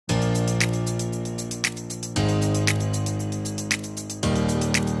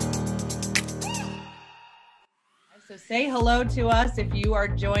So say hello to us if you are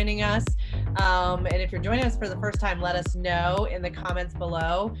joining us. And if you're joining us for the first time, let us know in the comments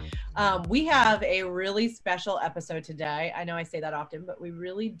below. We have a really special episode today. I know I say that often, but we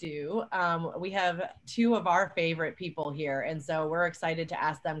really do. We have two of our favorite people here. And so we're excited to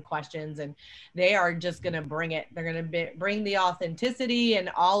ask them questions, and they are just going to bring it. They're going to bring the authenticity and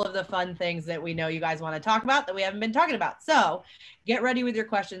all of the fun things that we know you guys want to talk about that we haven't been talking about. So get ready with your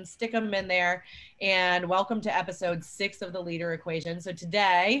questions, stick them in there, and welcome to episode 6 of the Leader Equation. So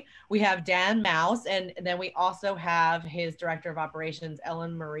today we have Dan Mauz, and then we also have his Director of Operations,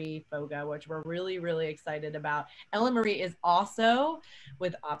 Ellenmarie Foga, which we're really, really excited about. Ellenmarie is also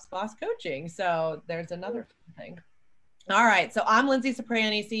with Ops Boss Coaching. So there's another thing. All right. So I'm Linzee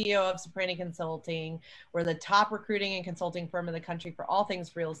Ciprani, CEO of Ciprani Consulting. We're the top recruiting and consulting firm in the country for all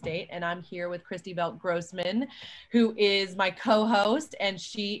things real estate. And I'm here with Christy Grossman, who is my co-host, and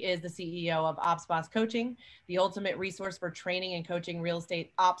she is the CEO of Ops Boss Coaching, the ultimate resource for training and coaching real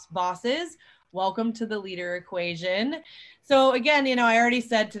estate ops bosses. Welcome to the Leader Equation. So again, you know, I already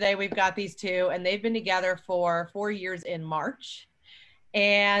said today we've got these two, and they've been together for 4 years in March.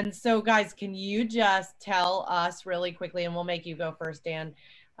 And so guys, can you just tell us really quickly, and we'll make you go first, Dan,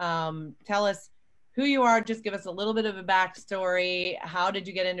 tell us who you are, just give us a little bit of a backstory. How did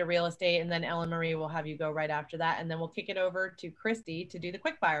you get into real estate? And then Ellenmarie will have you go right after that. And then we'll kick it over to Christy to do the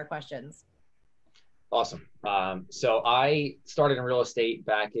quick fire questions. Awesome. So I started in real estate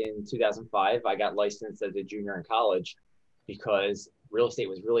back in 2005. I got licensed as a junior in college because real estate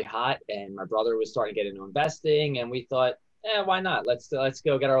was really hot and my brother was starting to get into investing, and we thought, why not? Let's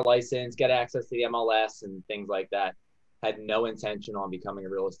go get our license, get access to the MLS and things like that. Had no intention on becoming a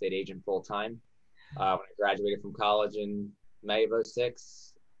real estate agent full time. When I graduated from college in May of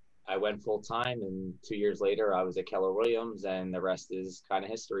 2006, I went full time, and 2 years later, I was at Keller Williams, and the rest is kind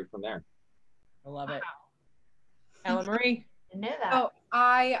of history from there. I love it. Ellenmarie? I know that. So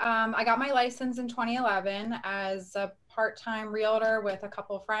I got my license in 2011 as a part-time realtor with a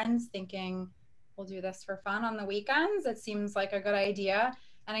couple of friends, thinking we'll do this for fun on the weekends. It seems like a good idea.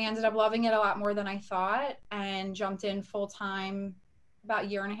 And I ended up loving it a lot more than I thought, and jumped in full-time about a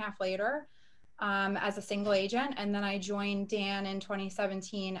year and a half later as a single agent. And then I joined Dan in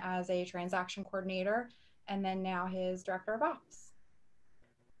 2017 as a transaction coordinator, and then now his director of ops.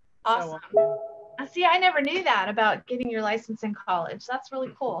 Awesome. See, I never knew that about getting your license in college. That's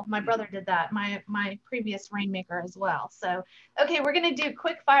really cool. My brother did that, my previous rainmaker as well. So, okay, we're going to do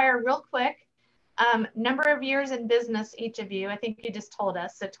quick fire real quick. Number of years in business, each of you. I think you just told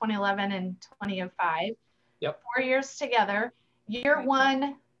us. So 2011 and 2005. Yep. 4 years together. Year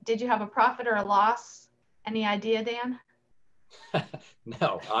one, did you have a profit or a loss? Any idea, Dan?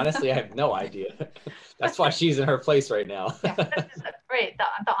 No, honestly, I have no idea. That's why she's in her place right now. Yeah, this is great,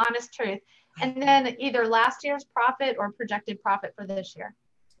 the honest truth. And then either last year's profit or projected profit for this year.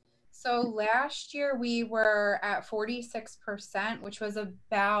 So last year we were at 46%, which was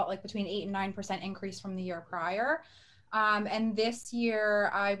about like between 8 and 9% increase from the year prior. And this year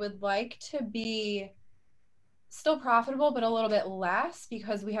I would like to be still profitable, but a little bit less,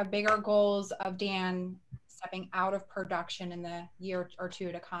 because we have bigger goals of Dan stepping out of production in the year or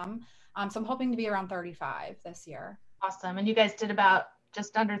two to come. So I'm hoping to be around 35 this year. Awesome. And you guys did about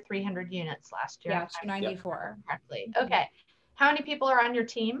just under 300 units last year. Yeah, 294. Correctly. Okay. How many people are on your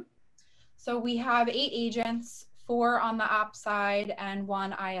team? So we have 8 agents, 4 on the ops side and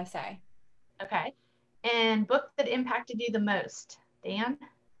 1 ISA. Okay. And book that impacted you the most, Dan?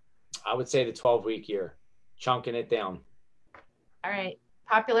 I would say the 12-week year, chunking it down. All right.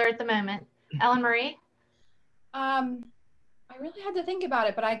 Popular at the moment. Ellenmarie? I really had to think about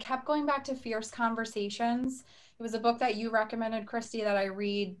it, but I kept going back to Fierce Conversations. It was a book that you recommended, Christy, that I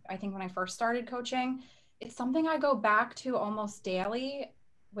read, I think, when I first started coaching. It's something I go back to almost daily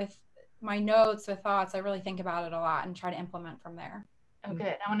with my notes, with thoughts. I really think about it a lot and try to implement from there. Oh,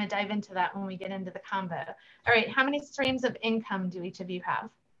 good. I want to dive into that when we get into the combo. All right. How many streams of income do each of you have?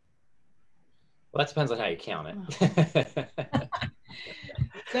 Well, that depends on how you count it.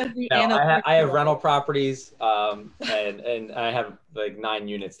 No, I have rental properties, and I have like 9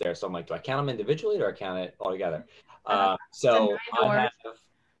 units there. So I'm like, do I count them individually or do I count it all together? So I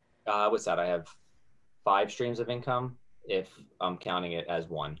have, what's that? I have 5 streams of income if I'm counting it as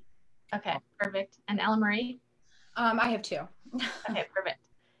one. Okay, perfect. And Ellenmarie? I have 2. Okay, perfect.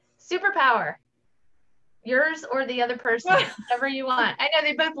 Superpower. Yours or the other person, whatever you want. I know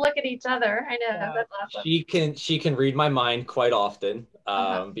they both look at each other. I know, that's awesome. She can read my mind quite often.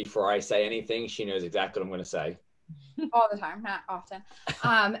 Before I say anything, she knows exactly what I'm going to say. All the time, not often.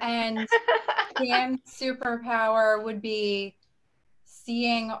 And Dan's superpower would be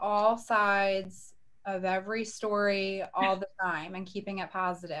seeing all sides of every story all the time and keeping it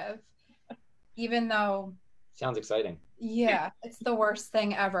positive, even though. Sounds exciting. Yeah, it's the worst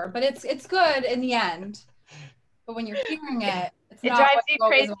thing ever, but it's good in the end. But when you're hearing it, it's not drives you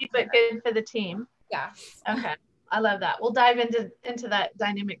crazy, but good for the team. Yes. Okay. I love that. We'll dive into that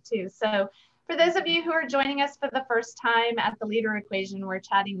dynamic too. So for those of you who are joining us for the first time at the Leader Equation, we're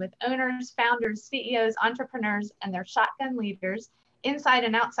chatting with owners, founders, CEOs, entrepreneurs, and their shotgun leaders inside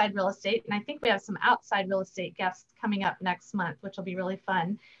and outside real estate. And I think we have some outside real estate guests coming up next month, which will be really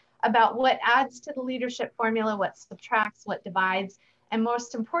fun, about what adds to the leadership formula, what subtracts, what divides, and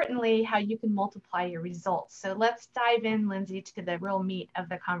most importantly, how you can multiply your results. So let's dive in, Lindsay, to the real meat of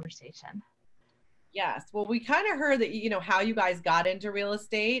the conversation. Yes. Well, we kind of heard that, how you guys got into real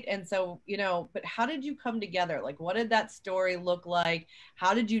estate. And so, but how did you come together? Like, what did that story look like?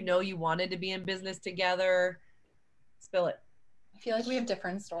 How did you know you wanted to be in business together? Spill it. I feel like we have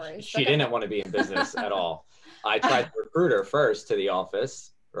different stories. She didn't want to be in business at all. I tried to recruit her first to the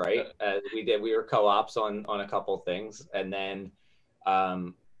office, right? We were co-ops on a couple of things. And then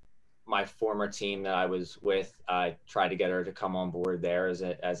my former team that I was with, I tried to get her to come on board there as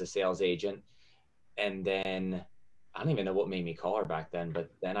a sales agent. And then I don't even know what made me call her back then,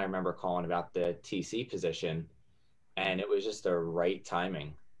 but then I remember calling about the TC position, and it was just the right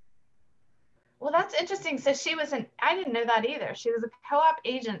timing. Well, that's interesting. So I didn't know that either. She was a co-op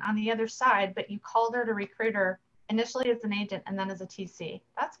agent on the other side, but you called her to recruit her initially as an agent and then as a TC.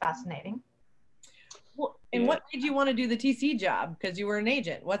 That's fascinating. Well, and what made you want to do the TC job? Because you were an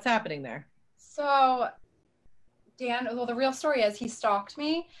agent. What's happening there? So Dan, well, the real story is he stalked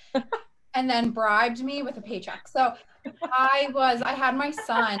me and then bribed me with a paycheck. So I had my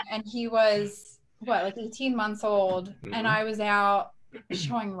son, and he was like 18 months old. Mm-hmm. And I was out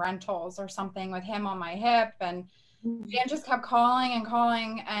showing rentals or something with him on my hip, and Dan just kept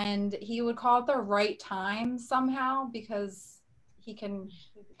calling, and he would call at the right time somehow, because he could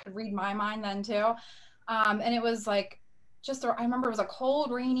read my mind then too. And it was like, I remember it was a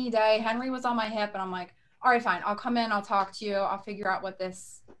cold, rainy day. Henry was on my hip, and I'm like, all right, fine. I'll come in. I'll talk to you. I'll figure out what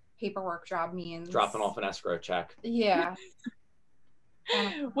this paperwork job means. Dropping off an escrow check. Yeah.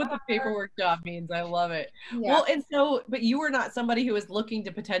 What the paperwork job means. I love it. Yeah. Well, and so, but you were not somebody who was looking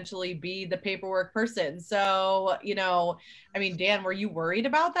to potentially be the paperwork person. So, I mean, Dan, were you worried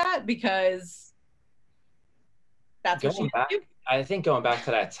about that? Because that's what I think going back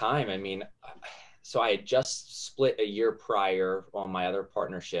to that time, I mean, so I had just split a year prior on my other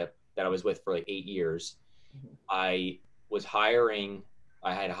partnership that I was with for like 8 years. Mm-hmm.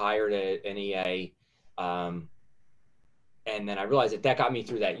 I had hired an EA, and then I realized that got me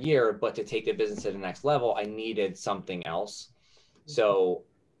through that year, but to take the business to the next level, I needed something else. Mm-hmm. So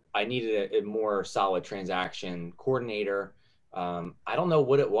I needed a more solid transaction coordinator. I don't know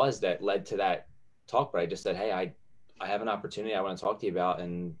what it was that led to that talk, but I just said, hey, I have an opportunity I want to talk to you about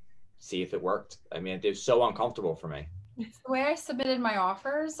and see if it worked. I mean, it was so uncomfortable for me. It's the way I submitted my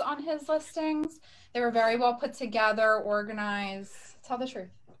offers on his listings. They were very well put together, organized. Tell the truth.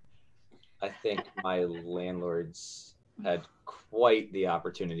 I think my landlords had quite the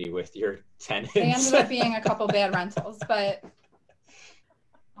opportunity with your tenants. They ended up being a couple bad rentals, but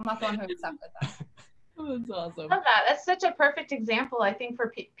I'm not the one who accepted that. That's awesome. I love that. That's such a perfect example. I think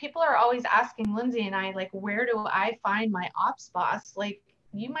for people are always asking Lindsay and I, like, where do I find my ops boss? Like,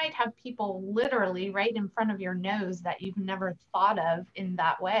 you might have people literally right in front of your nose that you've never thought of in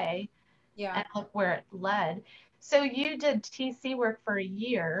that way. Yeah. And look where it led. So you did TC work for a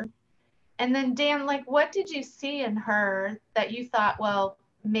year. And then Dan, like, what did you see in her that you thought, well,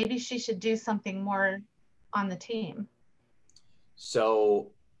 maybe she should do something more on the team?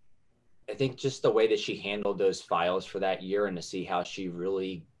 So I think just the way that she handled those files for that year, and to see how she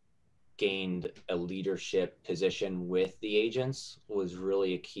really gained a leadership position with the agents, was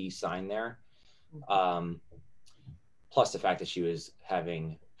really a key sign there. Plus the fact that she was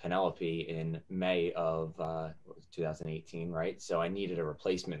having Penelope in May of 2018, right? So I needed a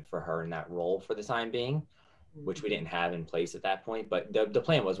replacement for her in that role for the time being, which we didn't have in place at that point. But the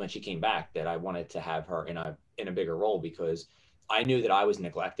plan was, when she came back, that I wanted to have her in a bigger role, because I knew that I was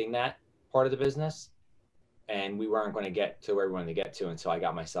neglecting that part of the business, and we weren't going to get to where we wanted to get to until I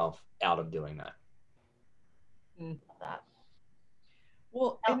got myself out of doing that.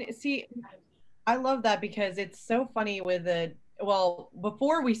 Well, and see, I love that, because it's so funny with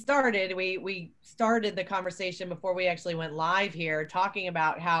before we started, we started the conversation before we actually went live here, talking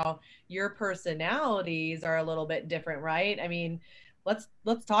about how your personalities are a little bit different, right? I mean, let's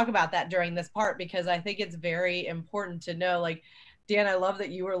talk about that during this part, because I think it's very important to know, like, Dan, I love that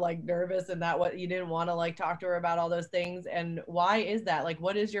you were like nervous and that what you didn't want to like talk to her about all those things. And why is that? Like,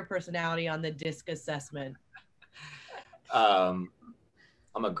 what is your personality on the DISC assessment? I'm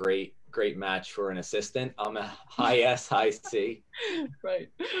a great match for an assistant. I'm a high S, high C. Right.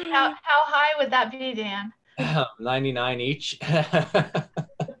 How high would that be, Dan? 99 each. I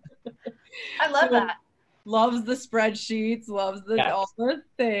love that. Loves the spreadsheets, loves the Yes. all the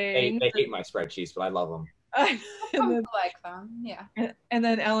things. They hate my spreadsheets, but I love them. I like them, yeah. And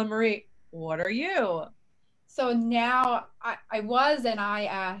then Ellenmarie, what are you? So now I was an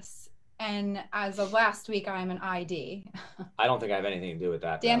IS, and as of last week, I'm an ID. I don't think I have anything to do with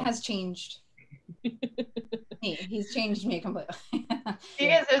that. Dan has changed me. He's changed me completely. You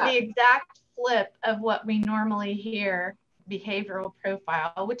guys are the exact flip of what we normally hear, behavioral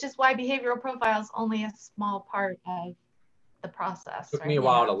profile, which is why behavioral profile is only a small part of the process. Took me a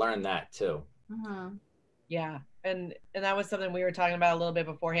while to learn that too. Yeah. And that was something we were talking about a little bit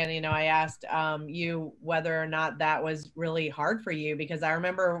beforehand. You know, I asked you whether or not that was really hard for you, because I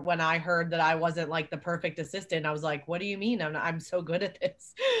remember when I heard that I wasn't like the perfect assistant, I was like, what do you mean? I'm so good at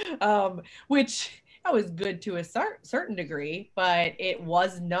this, which I was good to a certain degree, but it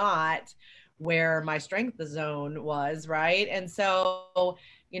was not where my strength zone was. Right. And so,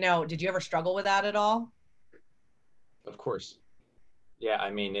 you know, did you ever struggle with that at all? Of course. Yeah.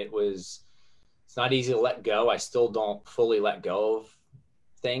 I mean, it's not easy to let go. I still don't fully let go of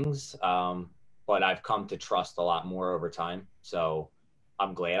things. But I've come to trust a lot more over time. So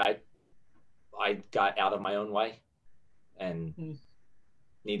I'm glad I got out of my own way and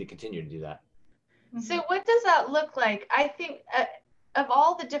need to continue to do that. So what does that look like? I think of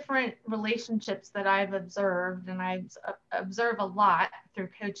all the different relationships that I've observed, and I observe a lot through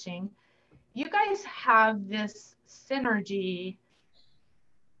coaching, you guys have this synergy,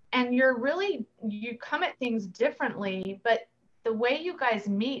 and you come at things differently, but the way you guys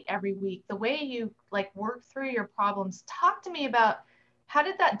meet every week, the way you like work through your problems, talk to me about how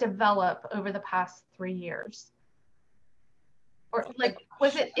did that develop over the past 3 years? Or like,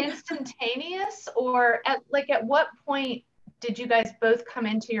 was it instantaneous, or at what point did you guys both come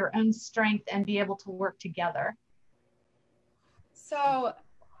into your own strength and be able to work together? So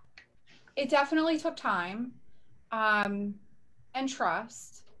it definitely took time and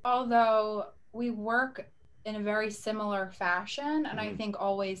trust, although we work in a very similar fashion, and I think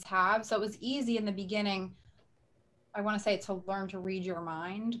always have. So it was easy in the beginning, I want to say, to learn to read your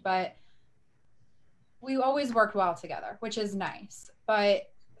mind, but we always worked well together, which is nice.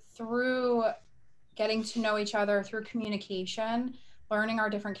 But through getting to know each other, through communication, learning our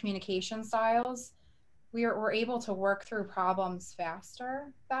different communication styles, we're able to work through problems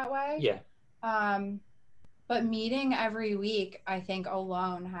faster that way. Yeah. But meeting every week, I think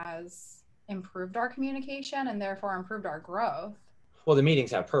alone has improved our communication and therefore improved our growth. Well, the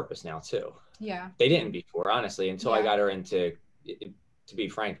meetings have purpose now too. Yeah. They didn't before, honestly, until I got her into, to be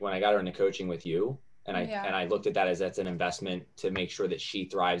frank, when I got her into coaching with you, and I looked at that as that's an investment to make sure that she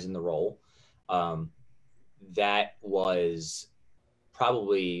thrives in the role. That was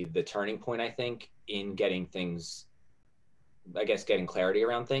probably the turning point, I think, in getting things, I guess, getting clarity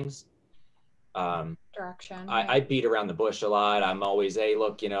around things. Direction. I beat around the bush a lot. I'm always, hey,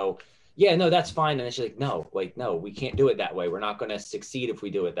 look, you know, yeah, no, that's fine. And she's like, no, we can't do it that way. We're not going to succeed if we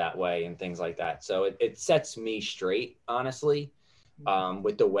do it that way, and things like that. So it sets me straight, honestly,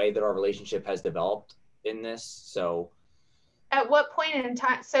 with the way that our relationship has developed in this. So at what point in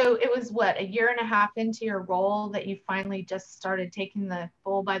time, so it was what, a year and a half into your role that you finally just started taking the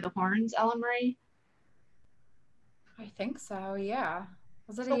bull by the horns, Ellenmarie? I think so, yeah.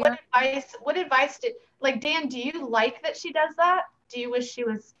 Was it so what advice did, like, Dan, do you like that she does that? Do you wish she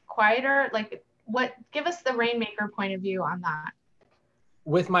was quieter? Like, give us the Rainmaker point of view on that.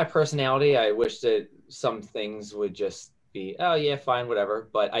 With my personality, I wish that some things would just be, oh yeah, fine, whatever.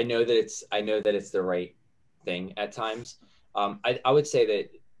 But I know that it's the right thing at times. I would say that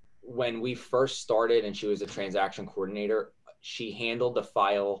when we first started and she was a transaction coordinator, she handled the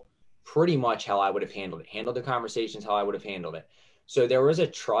file pretty much how I would have handled the conversations how I would have handled it. So there was a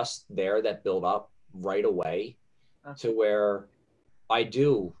trust there that built up right away to where I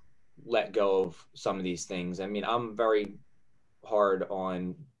do let go of some of these things. I mean, I'm very hard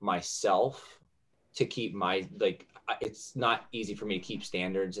on myself to keep it's not easy for me to keep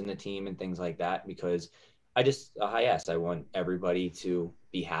standards in the team and things like that, because I want everybody to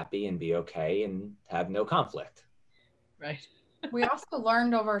be happy and be okay and have no conflict. Right. We also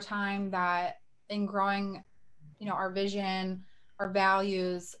learned over time that in growing, our vision, our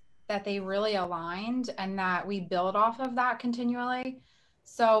values, that they really aligned and that we build off of that continually.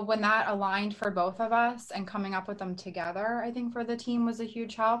 So when that aligned for both of us and coming up with them together, I think for the team was a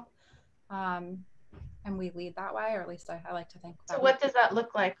huge help. And we lead that way, or at least I like to think that. So what does that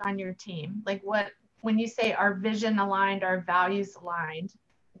look like on your team? Like when you say our vision aligned, our values aligned,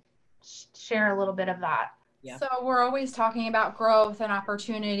 share a little bit of that. Yeah. So we're always talking about growth and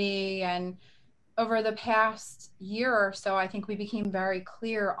opportunity, and over the past year or so, I think we became very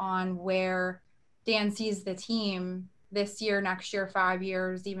clear on where Dan sees the team this year, next year, 5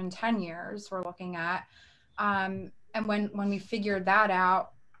 years, even 10 years we're looking at. And when we figured that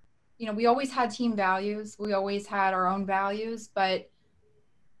out, you know, we always had team values. We always had our own values, but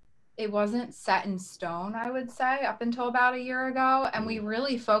it wasn't set in stone, I would say, up until about a year ago. And we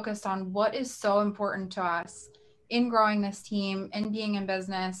really focused on what is so important to us in growing this team and being in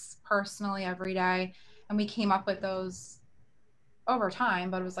business personally every day. And we came up with those over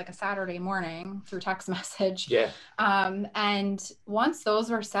time, but it was like a Saturday morning through text message. Yeah. And once those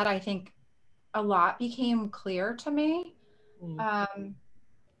were set, I think a lot became clear to me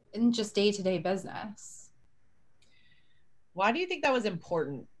in just day-to-day business. Why do you think that was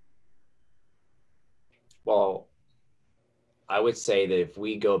important? Well, I would say that if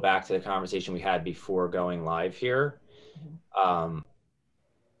we go back to the conversation we had before going live here,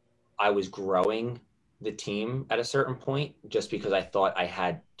 I was growing the team at a certain point just because I thought I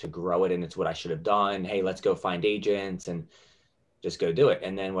had to grow it and it's what I should have done. Hey, let's go find agents and just go do it.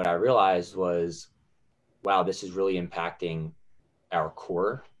 And then what I realized was, wow, this is really impacting our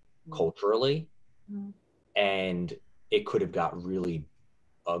core culturally. And it could have got really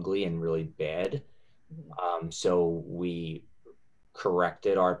ugly and really bad. So we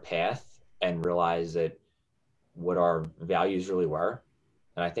corrected our path and realized that what our values really were.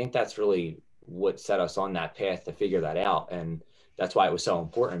 And I think that's really what set us on that path to figure that out. And that's why it was so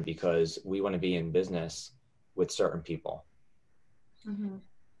important, because we want to be in business with certain people.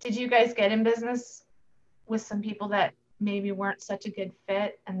 Did you guys get in business with some people that maybe weren't such a good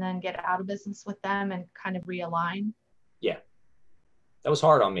fit and then get out of business with them and kind of realign? Yeah, that was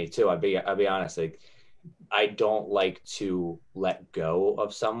hard on me too. I'll be honest. Like, I don't like to let go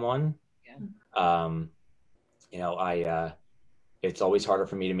of someone. You know, it's always harder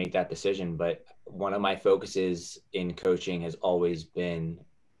for me to make that decision, but one of my focuses in coaching has always been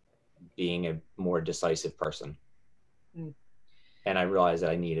being a more decisive person. And I realized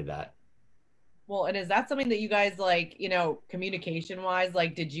that I needed that. Well, and is that something that you guys, like, you know, communication wise,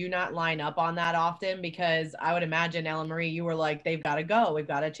 like, did you not line up on that often? Because I would imagine, Ellenmarie, you were like, they've got to go. We've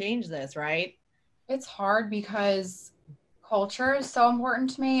got to change this, right? It's hard because culture is so important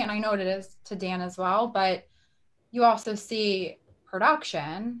to me, and I know it is to Dan as well, but you also see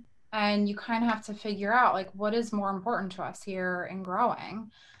production, and you kind of have to figure out, like, what is more important to us here in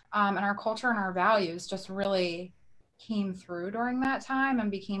growing. And our culture and our values just really came through during that time and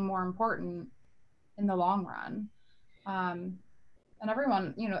became more important in the long run. And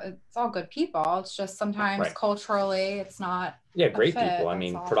everyone, you know, it's all good people. It's just sometimes culturally it's not. Yeah, great people. I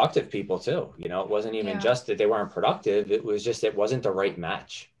mean, productive people too. You know, it wasn't even just that they weren't productive. It was just, it wasn't the right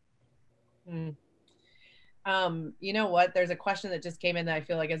match. You know what? There's a question that just came in that I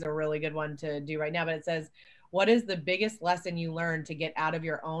feel like is a really good one to do right now, but it says, what is the biggest lesson you learned to get out of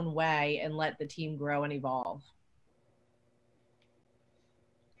your own way and let the team grow and evolve?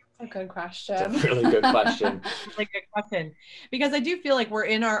 A good question. It's a really good question. Really good question. Because I do feel like we're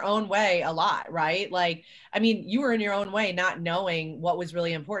in our own way a lot, right? Like, I mean, you were in your own way, not knowing what was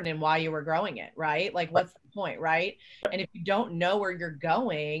really important and why you were growing it, right? Like, what's the point, right? And if you don't know where you're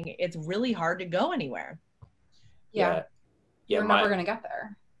going, it's really hard to go anywhere. Yeah. You're never going to get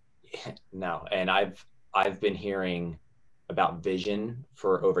there. No. And I've been hearing about vision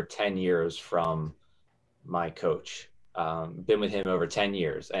for over 10 years from my coach. Been with him over 10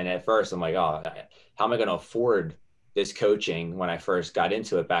 years. And at first I'm like, oh, how am I going to afford this coaching when I first got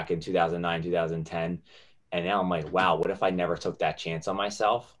into it back in 2009, 2010. And now I'm like, wow, what if I never took that chance on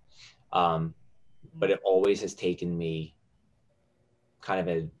myself? But it always has taken me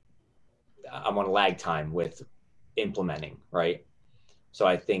I'm on a lag time with implementing, right? So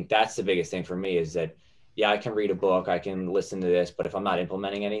I think that's the biggest thing for me is that, yeah, I can read a book, I can listen to this, but if I'm not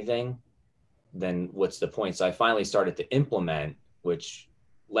implementing anything, then what's the point? So I finally started to implement, which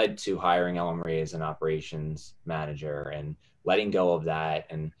led to hiring Ellenmarie as an operations manager and letting go of that.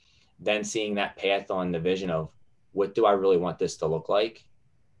 And then seeing that path on the vision of what do I really want this to look like?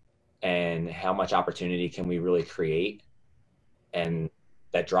 And how much opportunity can we really create? And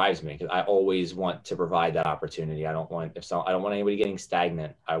that drives me because I always want to provide that opportunity. I don't want anybody getting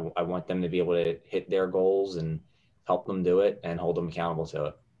stagnant. I want them to be able to hit their goals and help them do it and hold them accountable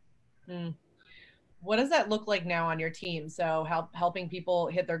to it. what does that look like now on your team? So helping people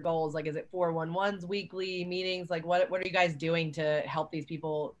hit their goals, like, is it 411s, weekly meetings? Like what are you guys doing to help these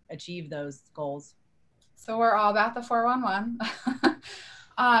people achieve those goals? So we're all about the 411.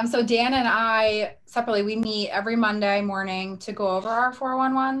 So Dan and I separately, we meet every Monday morning to go over our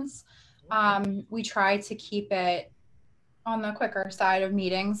 411s. We try to keep it on the quicker side of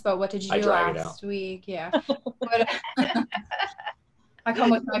meetings, but what did you do last week? Yeah. I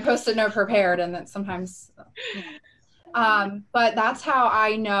come with my Post-it note prepared, and then sometimes, but that's how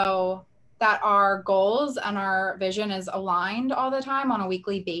I know that our goals and our vision is aligned all the time on a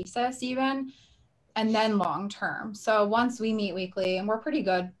weekly basis, even, and then long term. So once we meet weekly, and we're pretty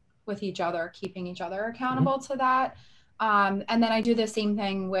good with each other, keeping each other accountable to that. And then I do the same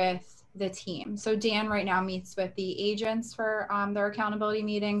thing with the team. So Dan right now meets with the agents for their accountability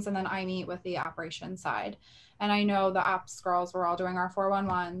meetings, and then I meet with the operations side. And I know the ops girls, we're all doing our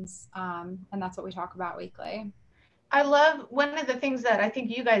 411s, and that's what we talk about weekly. I love, one of the things that I think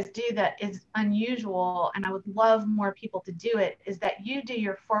you guys do that is unusual, and I would love more people to do it, is that you do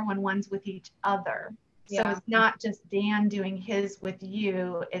your 411s with each other. So it's not just Dan doing his with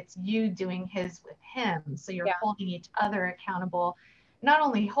you, it's you doing his with him. So you're holding each other accountable, not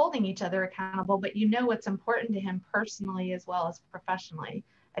only holding each other accountable, but you know what's important to him personally as well as professionally.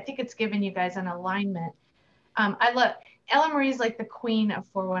 I think it's given you guys an alignment. I love, Ellenmarie's like the queen of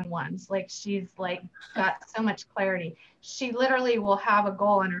 411s. Like, she's like got so much clarity. She literally will have a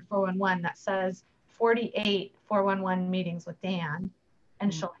goal on her 411 that says 48 411 meetings with Dan,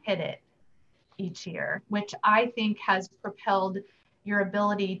 and she'll hit it each year, which I think has propelled your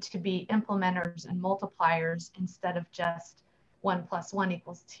ability to be implementers and multipliers instead of just 1 + 1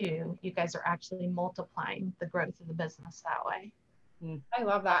 = 2. You guys are actually multiplying the growth of the business that way. I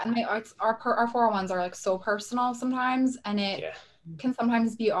love that. And our 401s are like so personal sometimes, and it can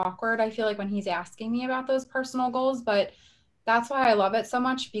sometimes be awkward, I feel like, when he's asking me about those personal goals, but that's why I love it so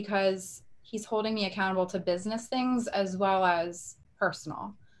much, because he's holding me accountable to business things as well as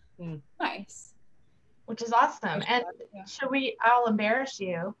personal. Nice. Which is awesome. And I'll embarrass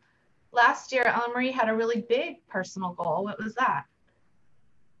you. Last year, Ellenmarie had a really big personal goal. What was that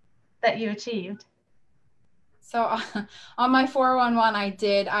you achieved? So on my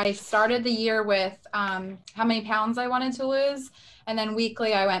 411, I started the year with how many pounds I wanted to lose. And then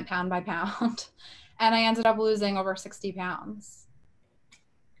weekly, I went pound by pound. And I ended up losing over 60 pounds.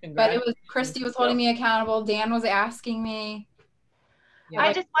 But it was, Christy was holding me accountable. Dan was asking me.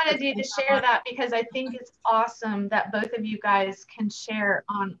 I just wanted you to share that, because I think it's awesome that both of you guys can share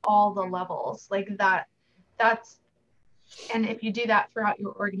on all the levels like that. And if you do that throughout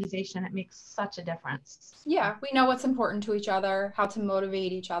your organization, it makes such a difference. Yeah, we know what's important to each other, how to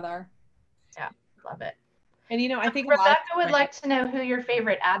motivate each other. Yeah, love it. And I think Rebecca would like to know who your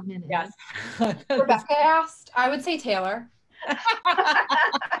favorite admin is. Yes. Rebecca asked. I would say Taylor. I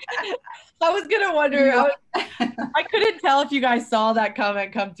was gonna wonder. I couldn't tell if you guys saw that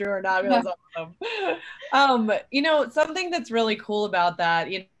comment come through or not. It was awesome. Something that's really cool about that,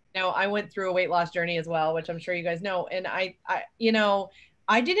 I went through a weight loss journey as well, which I'm sure you guys know. And I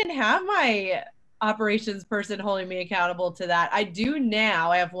didn't have my operations person holding me accountable to that. I do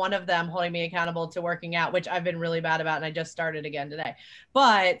now. I have one of them holding me accountable to working out, which I've been really bad about, and I just started again today.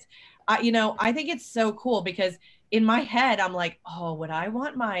 But I think it's so cool, because in my head, I'm like, oh, would I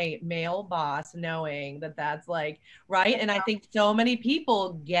want my male boss knowing that that's like, right? And I think so many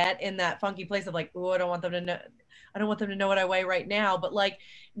people get in that funky place of like, oh, I don't want them to know. I don't want them to know what I weigh right now, but like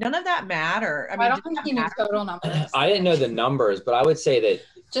none of that matter. I mean, I don't think he knew total numbers. I didn't know the numbers, but I would say that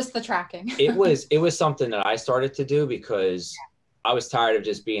just the tracking. it was something that I started to do because I was tired of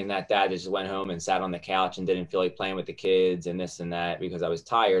just being that dad that just went home and sat on the couch and didn't feel like playing with the kids and this and that, because I was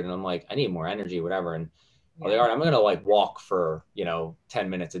tired, and I'm like, I need more energy, whatever. And I was like, all right, I'm going to like walk for, 10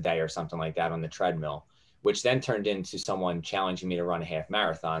 minutes a day or something like that on the treadmill, which then turned into someone challenging me to run a half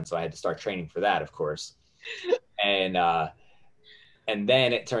marathon. So I had to start training for that, of course. And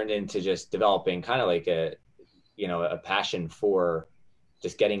then it turned into just developing kind of like a passion for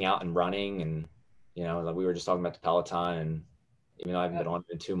just getting out and running. And, like we were just talking about the Peloton, and even though I haven't been on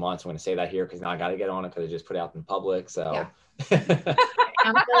it in 2 months, I'm going to say that here, because now I got to get on it because I just put it out in public. So,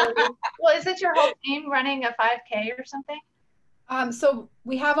 Well, is it your whole team running a 5K or something? So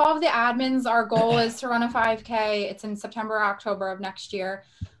we have all of the admins. Our goal is to run a 5K. It's in September, October of next year.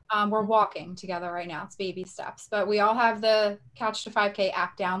 We're walking together right now. It's baby steps, but we all have the Couch to 5K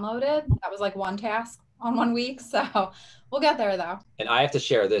app downloaded. That was like one task on 1 week. So we'll get there though. And I have to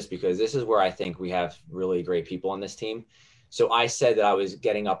share this, because this is where I think we have really great people on this team. So I said that I was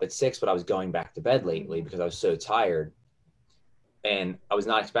getting up at 6, but I was going back to bed lately because I was so tired. And I was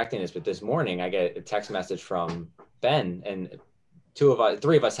not expecting this, but this morning I get a text message from Ben, and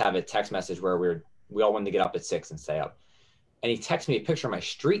three of us have a text message where we all wanted to get up at 6 and stay up. And he texted me a picture of my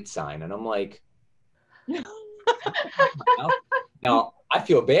street sign, and I'm like, now I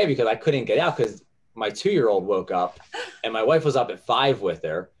feel bad because I couldn't get out because my 2-year-old woke up and my wife was up at 5 with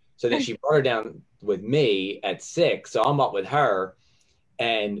her. So then she brought her down with me at 6. So I'm up with her,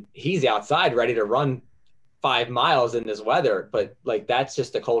 and he's outside ready to run 5 miles in this weather. But like, that's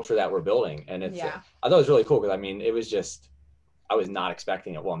just the culture that we're building. And it's, I thought it was really cool because I mean, it was just, I was not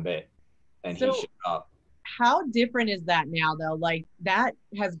expecting it one bit. And he showed up. How different is that now though? Like, that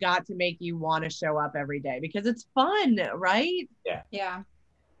has got to make you want to show up every day because it's fun, right? Yeah. Yeah.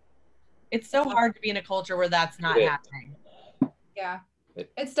 It's so hard to be in a culture where that's not happening. Yeah.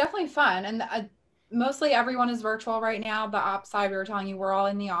 It's definitely fun. And mostly everyone is virtual right now. The ops side, we were telling you, we're all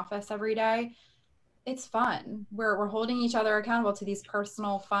in the office every day. It's fun. We're holding each other accountable to these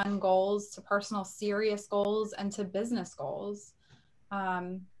personal fun goals, to personal serious goals, and to business goals.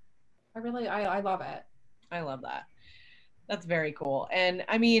 I love it. I love that. That's very cool. And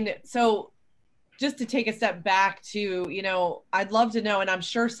I mean, so just to take a step back to, you know, I'd love to know, and I'm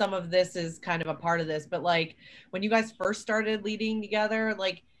sure some of this is kind of a part of this, but like when you guys first started leading together,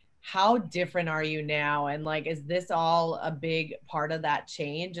 like how different are you now? And like, is this all a big part of that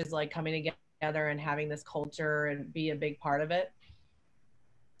change, is like coming together and having this culture and be a big part of it?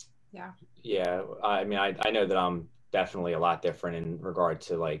 Yeah. Yeah. I mean, I know that I'm definitely a lot different in regard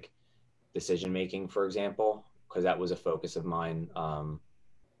to like decision-making, for example, because that was a focus of mine.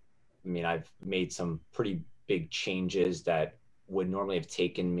 I mean, I've made some pretty big changes that would normally have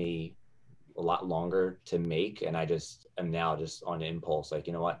taken me a lot longer to make. And I just am now just on impulse, like,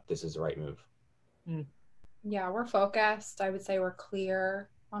 you know what, this is the right move. Yeah, we're focused. I would say we're clear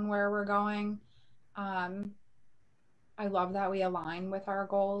on where we're going. I love that we align with our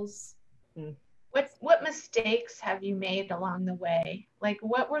goals. What mistakes have you made along the way? Like,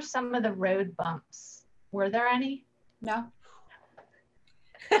 what were some of the road bumps? Were there any? No.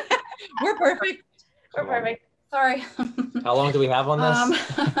 We're perfect. We're perfect. Sorry. How long do we have on this?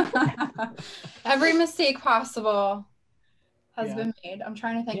 Every mistake possible has been made. I'm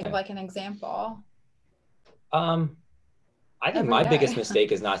trying to think of like an example. I think my biggest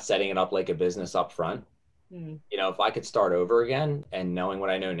mistake is not setting it up like a business up front. You know, if I could start over again and knowing what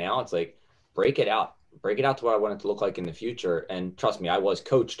I know now, it's like, break it out to what I want it to look like in the future. And trust me, I was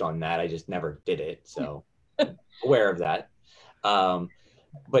coached on that. I just never did it. So aware of that.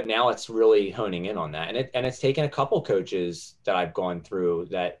 But now it's really honing in on that. And it's taken a couple coaches that I've gone through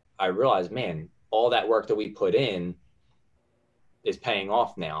that I realized, man, all that work that we put in is paying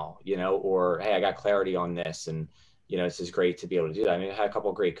off now, you know, or, hey, I got clarity on this. And, you know, this is great to be able to do that. I mean, I had a couple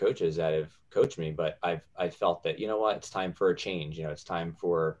of great coaches that have coached me, but I've felt that, you know what, it's time for a change. You know, it's time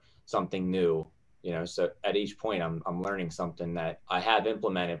for something new, you know. So at each point I'm learning something that I have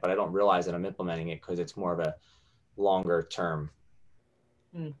implemented, but I don't realize that I'm implementing it because it's more of a longer term.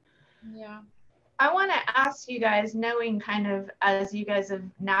 Yeah. I want to ask you guys, knowing kind of as you guys have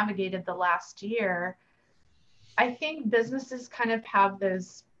navigated the last year, I think businesses kind of have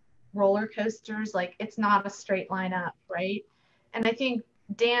those roller coasters, like it's not a straight line up, right? And I think,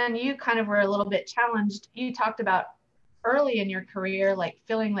 Dan, you kind of were a little bit challenged. You talked about early in your career, like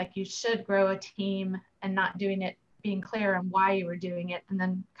feeling like you should grow a team and not doing it, being clear on why you were doing it, and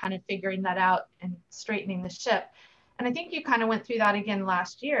then kind of figuring that out and straightening the ship. And I think you kind of went through that again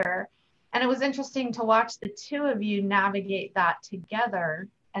last year. And it was interesting to watch the two of you navigate that together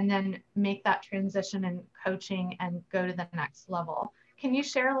and then make that transition in coaching and go to the next level. Can you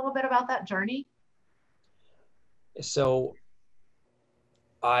share a little bit about that journey? So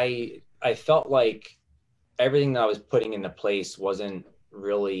I felt like everything that I was putting into place wasn't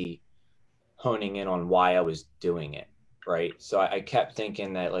really honing in on why I was doing it, right? So I kept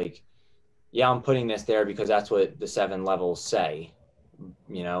thinking that, like, yeah, I'm putting this there because that's what the 7 levels say,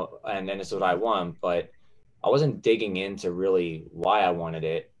 you know, and then this is what I want, but I wasn't digging into really why I wanted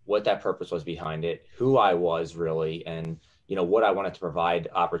it, what that purpose was behind it, who I was really, and, you know, what I wanted to provide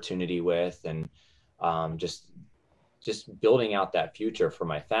opportunity with, and just building out that future for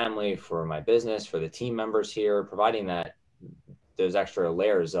my family, for my business, for the team members here, providing those extra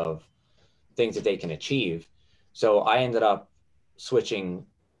layers of things that they can achieve. So I ended up switching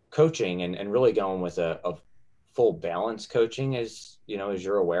coaching and really going with a full balance coaching, as you know, as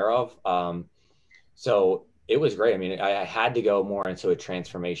you're aware of. So it was great. I mean, I had to go more into a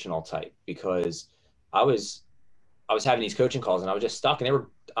transformational type because I was having these coaching calls and I was just stuck, and they were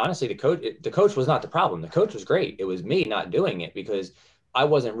honestly, the coach was not the problem. The coach was great. It was me not doing it because I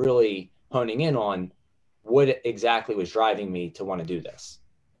wasn't really honing in on what exactly was driving me to want to do this.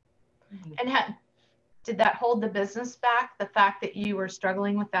 And did that hold the business back? The fact that you were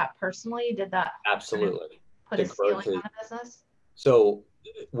struggling with that personally, did that Absolutely put a ceiling on the business? So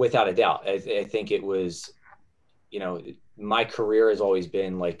without a doubt, I think it was, my career has always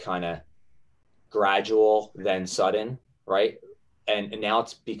been like kind of gradual then sudden, right? And now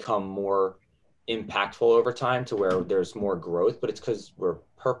it's become more impactful over time to where there's more growth, but it's because we're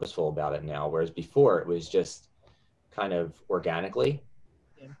purposeful about it now. Whereas before it was just kind of organically.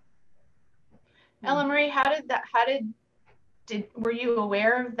 Ellenmarie, were you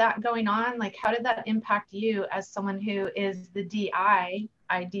aware of that going on? Like, how did that impact you as someone who is the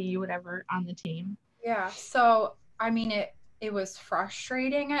ID, whatever, on the team? Yeah. So, I mean, it was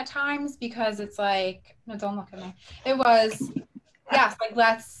frustrating at times because it's like, no, don't look at me. It was, yes, like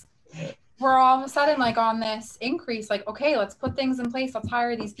we're all of a sudden like on this increase, like, okay, let's put things in place. Let's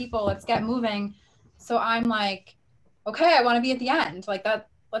hire these people. Let's get moving. So I'm like, okay, I want to be at the end like that.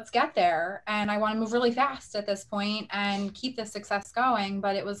 Let's get there. And I want to move really fast at this point and keep the success going.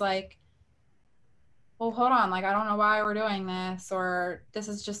 But it was like, well, hold on. Like, I don't know why we're doing this, or this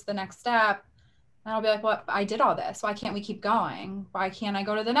is just the next step. And I'll be like, well, I did all this. Why can't we keep going? Why can't I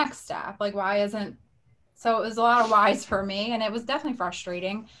go to the next step? Like, why isn't, so it was a lot of whys for me, and it was definitely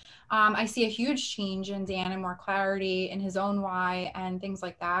frustrating. I see a huge change in Dan and more clarity in his own why and things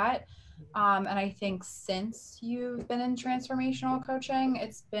like that. And I think since you've been in transformational coaching,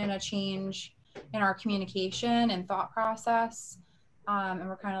 it's been a change in our communication and thought process. And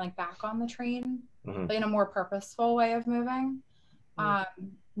we're kind of like back on the train, but in a more purposeful way of moving.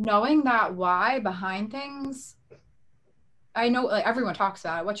 Knowing that why behind things, I know like everyone talks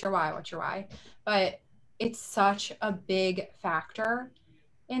about it. What's your why? What's your why? But it's such a big factor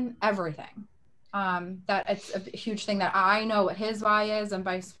in everything. That it's a huge thing that I know what his why is and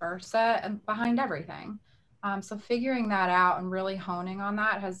vice versa and behind everything. So figuring that out and really honing on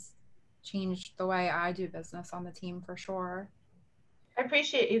that has changed the way I do business on the team for sure. I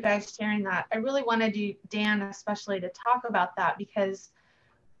appreciate you guys sharing that. I really wanted you, Dan, especially to talk about that because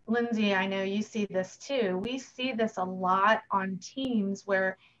Lindsay, I know you see this too. We see this a lot on teams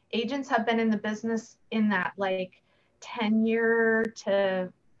where agents have been in the business in that like 10-year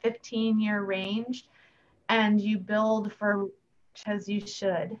to 15-year range, and you build for because you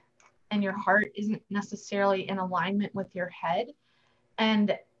should, and your heart isn't necessarily in alignment with your head.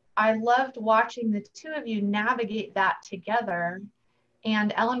 And I loved watching the two of you navigate that together,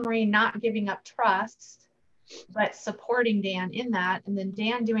 and Ellenmarie not giving up trust, but supporting Dan in that, and then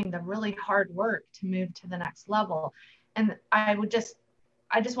Dan doing the really hard work to move to the next level. And I just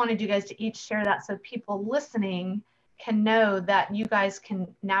wanted you guys to each share that so people listening can know that you guys can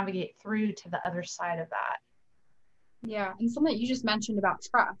navigate through to the other side of that. Yeah, and something that you just mentioned about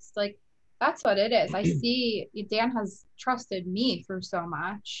trust, like that's what it is. I see Dan has trusted me through so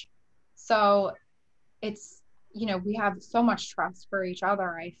much. So it's, we have so much trust for each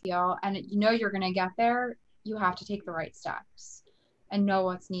other, I feel, and you're going to get there. You have to take the right steps and know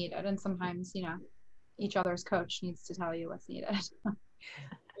what's needed. And sometimes, each other's coach needs to tell you what's needed.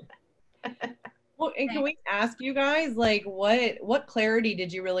 Well, and can we ask you guys, like, what clarity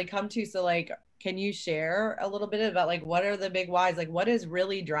did you really come to? So, like, can you share a little bit about, like, what are the big whys? Like, what is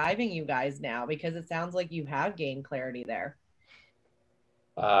really driving you guys now? Because it sounds like you have gained clarity there.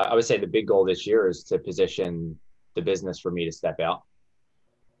 I would say the big goal this year is to position the business for me to step out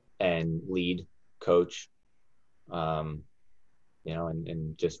and lead, coach, and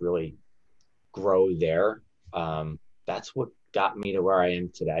just really grow there. That's what got me to where I am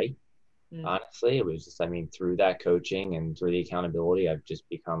today. Honestly, it was just, through that coaching and through the accountability, I've just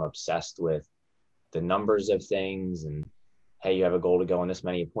become obsessed with the numbers of things and, hey, you have a goal to go on this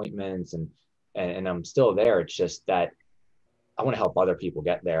many appointments, and I'm still there. It's just that I want to help other people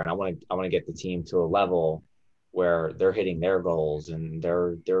get there, and I want to get the team to a level where they're hitting their goals and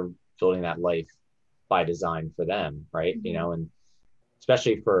they're building that life by design for them, right? And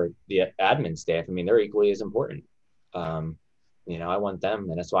especially for the admin staff, they're equally as important. I want them,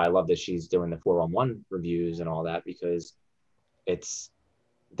 and that's why I love that she's doing the 411 reviews and all that, because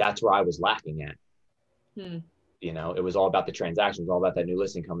that's where I was lacking at. It was all about the transactions, all about that new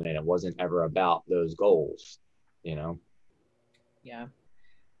listing coming in. It wasn't ever about those goals, Yeah.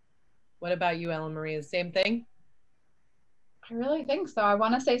 What about you, Ellenmarie? The same thing? I really think so. I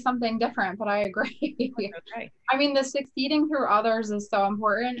want to say something different, but I agree. Okay. The succeeding through others is so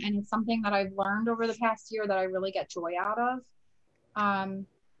important, and it's something that I've learned over the past year that I really get joy out of. And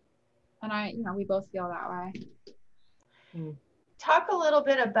we both feel that way. Talk a little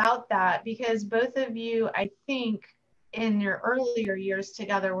bit about that, because both of you, I think, in your earlier years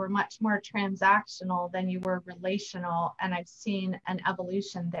together were much more transactional than you were relational, and I've seen an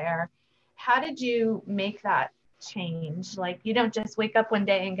evolution there. How did you make that change? Like, you don't just wake up one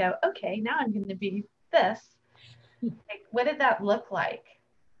day and go, okay, now I'm going to be this. Like, what did that look like?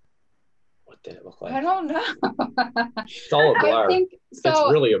 What did it look like? I don't know. It's all a blur. I think so.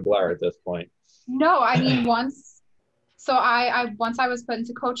 It's really a blur at this point. No, I mean, once I was put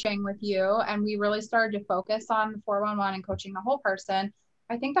into coaching with you and we really started to focus on the 411 and coaching the whole person,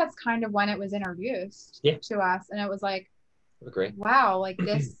 I think that's kind of when it was introduced to us. And it was like, agree. Wow, like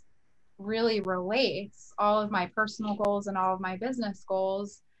this really relates all of my personal goals and all of my business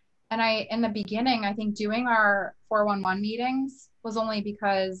goals. And in the beginning, I think doing our 411 meetings was only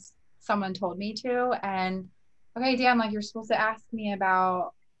because someone told me to. And okay, Dan, like, you're supposed to ask me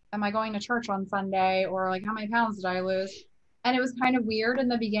about, am I going to church on Sunday, or like, how many pounds did I lose? And it was kind of weird in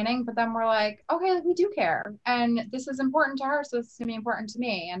the beginning, but then we're like, okay, like, we do care, and this is important to her, so it's gonna be important to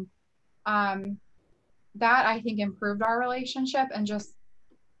me. And that, I think, improved our relationship and just,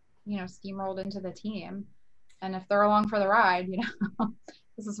 steamrolled into the team. And if they're along for the ride,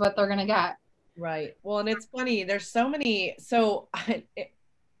 this is what they're gonna get. Right. Well, and it's funny, there's so many. So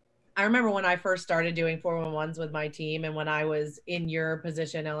I remember when I first started doing 411s with my team, and when I was in your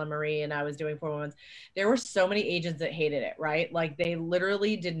position, Ellenmarie, and I was doing 411s, there were so many agents that hated it, right? Like, they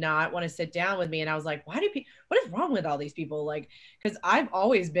literally did not want to sit down with me. And I was like, what is wrong with all these people? Like, because I've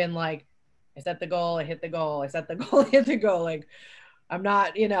always been like, I set the goal, I hit the goal, I set the goal, I hit the goal. Like, I'm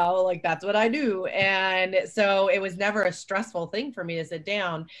not, like, that's what I do. And so it was never a stressful thing for me to sit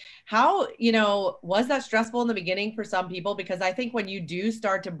down. How, was that stressful in the beginning for some people? Because I think when you do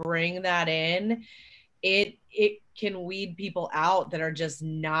start to bring that in, it can weed people out that are just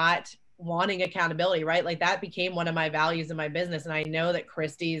not wanting accountability, right? Like, that became one of my values in my business. And I know that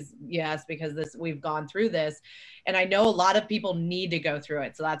Christy's, yes, because we've gone through this, and I know a lot of people need to go through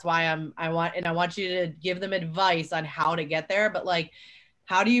it. So that's why I want you to give them advice on how to get there. But like,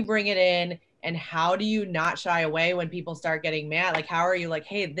 how do you bring it in, and how do you not shy away when people start getting mad? Like, how are you like,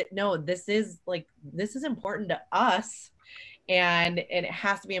 hey, no, this is important to us, and it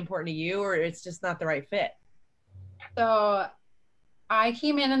has to be important to you, or it's just not the right fit? So I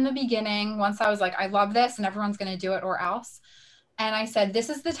came in the beginning, once I was like, I love this and everyone's going to do it or else. And I said, this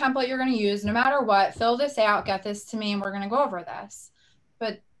is the template you're going to use no matter what. Fill this out, get this to me, and we're going to go over this.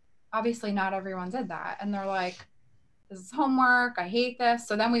 But obviously not everyone did that. And they're like, this is homework. I hate this.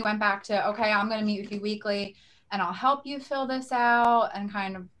 So then we went back to, okay, I'm going to meet with you weekly and I'll help you fill this out, and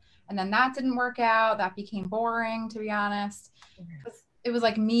then that didn't work out. That became boring, to be honest. It was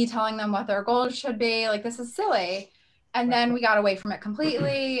like me telling them what their goals should be. Like, this is silly. And then we got away from it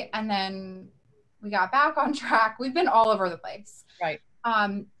completely. And then we got back on track. We've been all over the place. Right.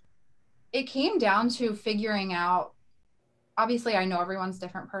 It came down to figuring out, obviously I know everyone's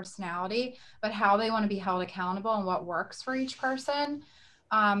different personality, but how they want to be held accountable and what works for each person.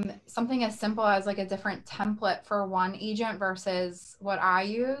 Something as simple as like a different template for one agent versus what I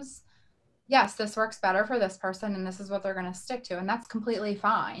use. Yes, this works better for this person, and this is what they're going to stick to. And that's completely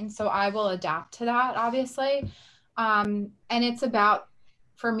fine. So I will adapt to that, obviously. And it's about,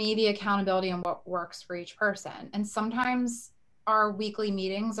 for me, the accountability and what works for each person. And sometimes our weekly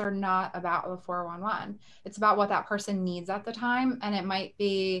meetings are not about the 411. It's about what that person needs at the time. And it might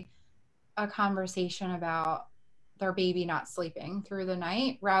be a conversation about their baby not sleeping through the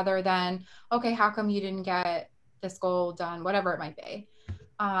night, rather than, okay, how come you didn't get this goal done, whatever it might be.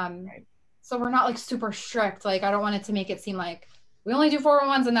 Right. So we're not like super strict. Like, I don't want it to make it seem like we only do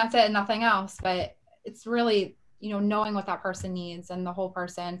 411s and that's it and nothing else. But it's really, knowing what that person needs and the whole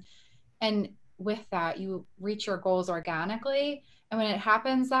person. And with that, you reach your goals organically. And when it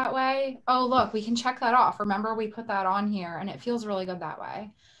happens that way, oh, look, we can check that off. Remember, we put that on here, and it feels really good that way.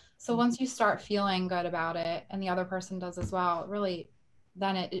 So once you start feeling good about it, and the other person does as well, really,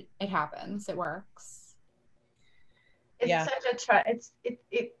 then it happens. It works. It's such a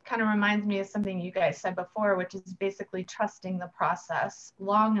it kind of reminds me of something you guys said before, which is basically trusting the process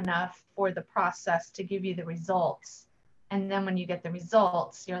long enough for the process to give you the results. And then when you get the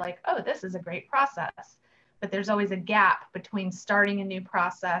results, you're like, oh, this is a great process. But there's always a gap between starting a new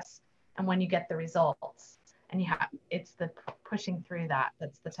process and when you get the results. And it's the pushing through that.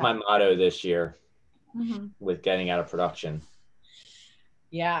 That's my motto this year with getting out of production.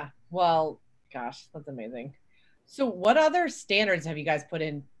 Yeah. Well, gosh, that's amazing. So what other standards have you guys put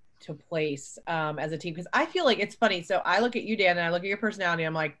into place as a team? Because I feel like it's funny. So I look at you, Dan, and I look at your personality.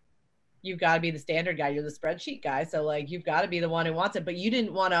 I'm like, you've got to be the standard guy. You're the spreadsheet guy. So like, you've got to be the one who wants it, but you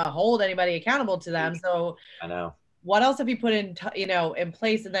didn't want to hold anybody accountable to them. So I know. what else have you put in, in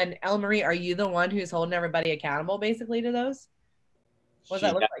place? And then Ellenmarie, are you the one who's holding everybody accountable basically to those? What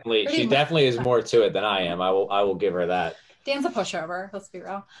does that look like? She definitely is more to it than I am. I will give her that. Dan's a pushover. Let's be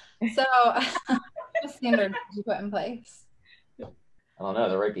real. So what standards did you put in place? I don't know.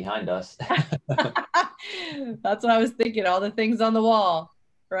 They're right behind us. That's what I was thinking. All the things on the wall,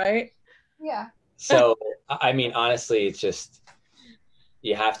 right? Yeah. So, I mean, honestly, it's just,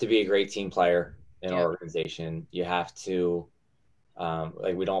 you have to be a great team player in our organization. You have to,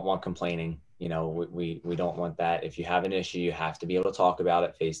 we don't want complaining. We don't want that. If you have an issue, you have to be able to talk about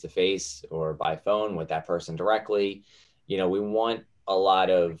it face to face or by phone with that person directly. We want a lot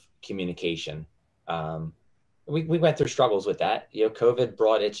of communication. We went through struggles with that. COVID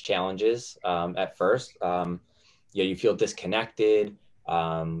brought its challenges at first. You feel disconnected.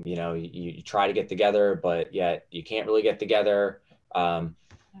 You try to get together, but yet you can't really get together.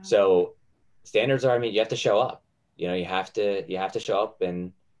 So standards are, you have to show up. You have to show up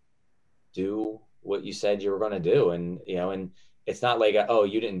and do what you said you were going to do. And it's not like, oh,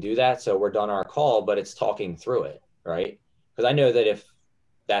 you didn't do that, so we're done our call, but it's talking through it, right? Because I know that if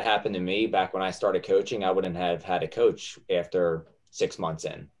that happened to me back when I started coaching, I wouldn't have had a coach after 6 months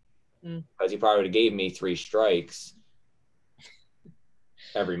in, because he probably would have gave me 3 strikes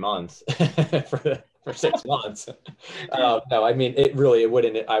every month for 6 months. No, it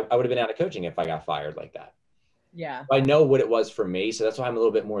wouldn't. I would have been out of coaching if I got fired like that. Yeah. I know what it was for me, so that's why I'm a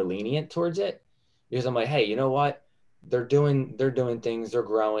little bit more lenient towards it, because I'm like, hey, you know what? They're doing things, they're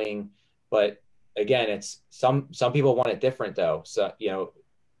growing, but again, it's some people want it different though. So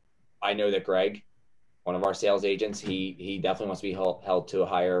I know that Greg, one of our sales agents, he definitely wants to be held to a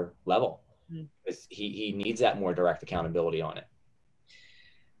higher level. He needs that more direct accountability on it.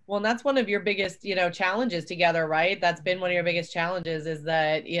 Well, and that's one of your biggest, challenges together, right? That's been one of your biggest challenges, is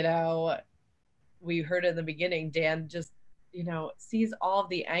that, we heard in the beginning, Dan just, sees all of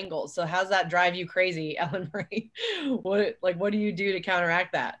the angles. So how's that drive you crazy, Ellenmarie? What do you do to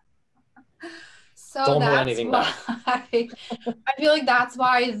counteract that? So don't hold anything back. I feel like that's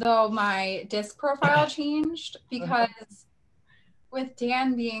why, though, my disc profile changed, because with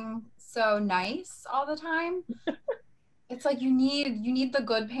Dan being so nice all the time, it's like you need the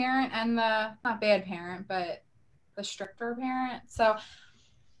good parent and the not bad parent, but the stricter parent. So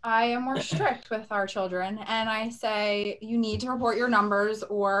I am more strict with our children, and I say you need to report your numbers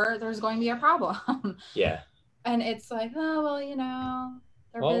or there's going to be a problem. Yeah. And it's like, oh well,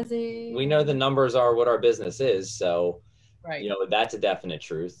 they're busy. We know the numbers are what our business is, so right. That's a definite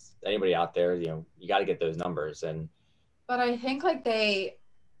truth. Anybody out there, you got to get those numbers. But I think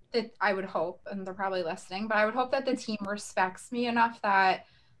that I would hope, and they're probably listening, but I would hope that the team respects me enough that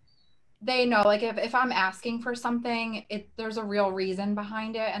they know, like, if I'm asking for something, there's a real reason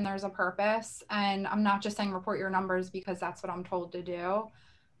behind it and there's a purpose, and I'm not just saying report your numbers because that's what I'm told to do.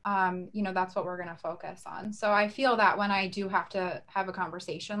 That's what we're going to focus on. So I feel that when I do have to have a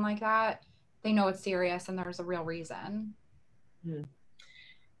conversation like that, they know it's serious and there's a real reason.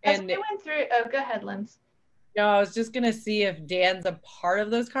 As we went through, go ahead, Linz. No, I was just going to see if Dan's a part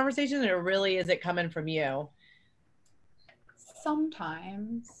of those conversations, or really is it coming from you?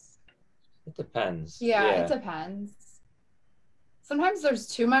 Sometimes. It depends. Yeah, it depends. Sometimes there's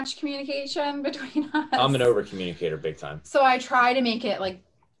too much communication between us. I'm an over communicator big time. So I try to make it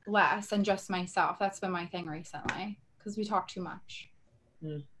less and just myself. That's been my thing recently, because we talk too much.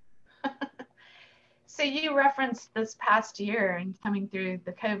 So you referenced this past year and coming through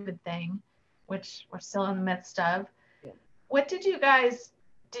the COVID thing, which we're still in the midst of. Yeah. What did you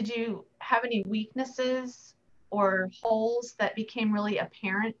have any weaknesses or holes that became really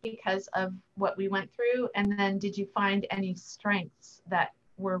apparent because of what we went through? And then did you find any strengths that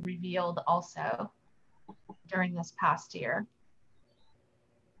were revealed also during this past year?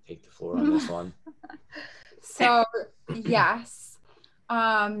 Take the floor on this one. So, yes.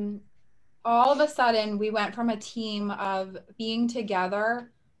 All of a sudden, we went from a team of being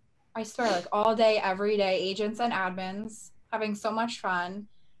together, I swear, all day, every day, agents and admins, having so much fun,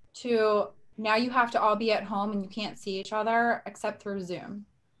 to now you have to all be at home and you can't see each other except through Zoom.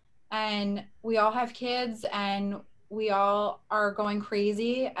 And we all have kids and we all are going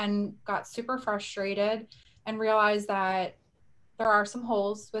crazy, and got super frustrated and realized that there are some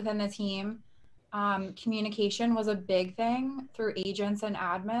holes within the team. Communication was a big thing through agents and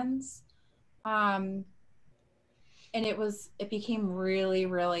admins. And it became really,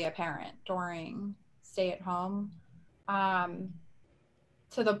 really apparent during stay at home,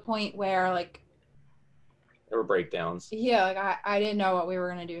 to the point where there were breakdowns. Yeah. I didn't know what we were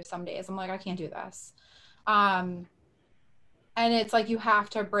going to do some days. I'm like, I can't do this. And it's like, you have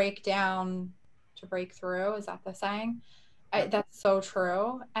to break down to break through. Is that the saying? That's so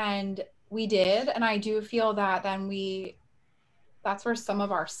true. And we did. And I do feel that then that's where some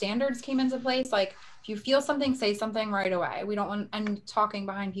of our standards came into place. Like if you feel something, say something right away. We don't want, and talking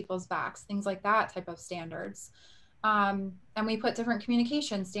behind people's backs, things like that type of standards. And we put different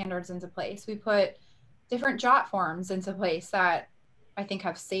communication standards into place. We put different jot forms into place that I think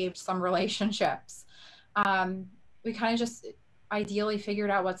have saved some relationships. We kind of just ideally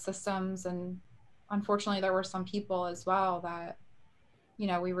figured out what systems, and unfortunately there were some people as well that, you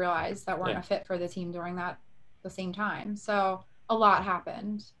know, we realized that weren't a fit for the team during the same time. So a lot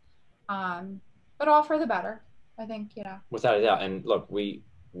happened, but all for the better, I think, you know. Without a doubt. And look, we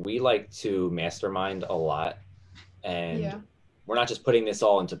like to mastermind a lot, and we're not just putting this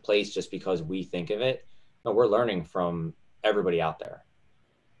all into place just because we think of it. No, we're learning from everybody out there.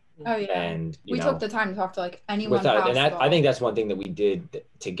 Oh yeah. And we took the time to talk to like anyone possible. And I think that's one thing that we did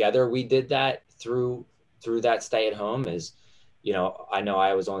together. We did that through that stay at home is, you know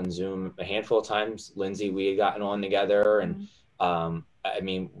I was on Zoom a handful of times. Lindsay, we had gotten on together, and I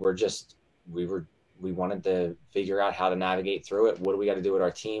mean, we wanted to figure out how to navigate through it. What do we got to do with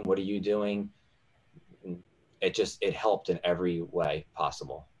our team? What are you doing? And it helped in every way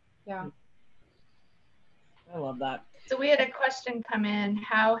possible. Yeah. I love that. So we had a question come in.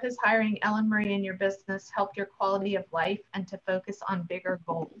 How has hiring Ellenmarie in your business helped your quality of life and to focus on bigger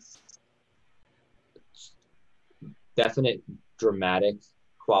goals? Definite dramatic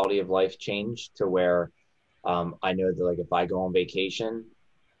quality of life change to where I know that like if I go on vacation,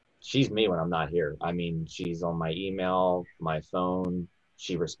 she's me when I'm not here. I mean, she's on my email, my phone,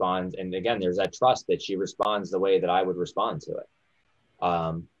 she responds. And again, there's that trust that she responds the way that I would respond to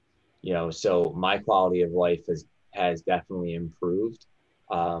it. You know, so my quality of life has definitely improved.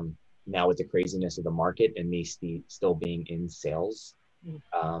 Now with the craziness of the market and me still being in sales,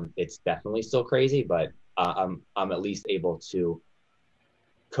 it's definitely still crazy, but I'm at least able to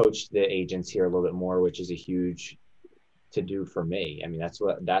coach the agents here a little bit more, which is a huge to do for me. I mean, that's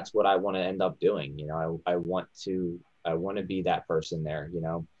what I want to end up doing. You know, I want to be that person there, you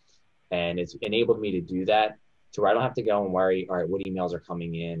know, and it's enabled me to do that to where I don't have to go and worry, all right, what emails are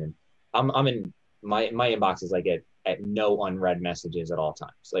coming in, and I'm in my inbox is like at no unread messages at all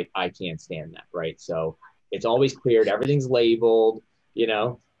times. Like I can't stand that. Right. So it's always cleared. Everything's labeled, you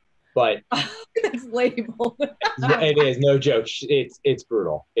know, but it's labeled. It is no joke. It's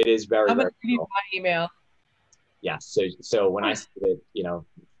brutal. It is very, I'm very brutal. My email. Yeah. So when I see that, you know,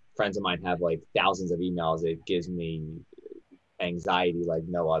 friends of mine have like thousands of emails, it gives me anxiety like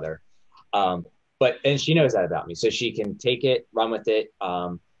no other. And she knows that about me, so she can take it, run with it.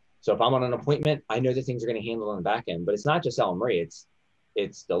 So if I'm on an appointment, I know that things are going to handle on the back end, but it's not just Ellenmarie,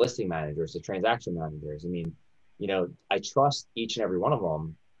 it's the listing managers, the transaction managers. I mean, you know, I trust each and every one of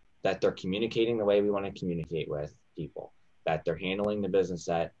them that they're communicating the way we want to communicate with people, that they're handling the business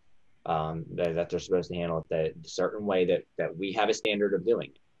that they're supposed to handle it the certain way that we have a standard of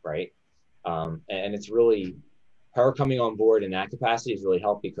doing it, right? And it's really, her coming on board in that capacity has really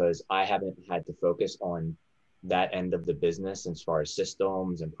helped because I haven't had to focus on that end of the business as far as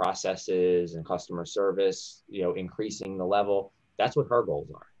systems and processes and customer service, you know, increasing the level. That's what her goals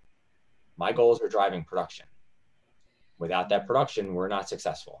are. My goals are driving production. Without that production, we're not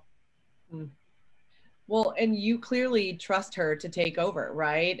successful. Well, and you clearly trust her to take over,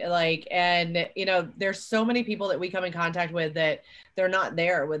 right? Like, and you know, there's so many people that we come in contact with that they're not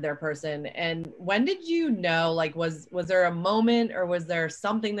there with their person. And when did you know, like, was there a moment or was there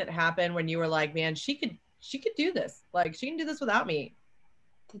something that happened when you were like, man, she could do this. Like, she can do this without me.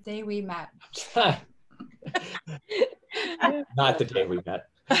 The day we met. Not the day we met.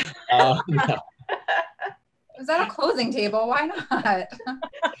 No. Was that a closing table? Why not?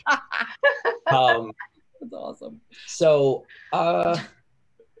 That's awesome. So I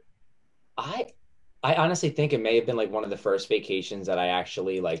honestly think it may have been like one of the first vacations that I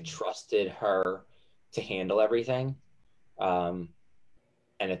actually like trusted her to handle everything. And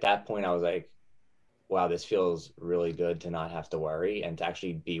at that point I was like, wow, this feels really good to not have to worry and to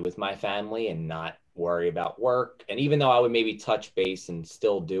actually be with my family and not worry about work. And even though I would maybe touch base and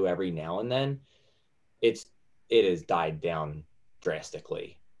still do every now and then, it has died down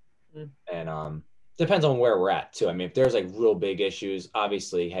drastically. And depends on where we're at too. I mean, if there's like real big issues,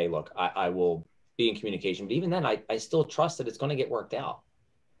 obviously, hey, look, I will be in communication, but even then I still trust that it's going to get worked out,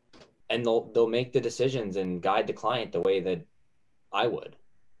 and they'll make the decisions and guide the client the way that I would.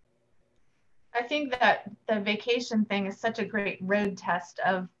 I think that the vacation thing is such a great road test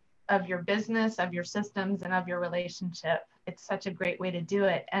of your business, of your systems, and of your relationship. It's such a great way to do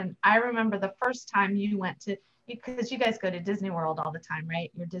it. And I remember the first time you went to, because you guys go to Disney World all the time,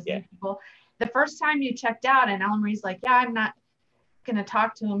 right? You're Disney people. the first time you checked out and Ellenmarie's like, yeah, I'm not going to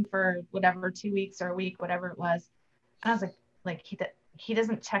talk to him for whatever, 2 weeks or a week, whatever it was. And I was like, he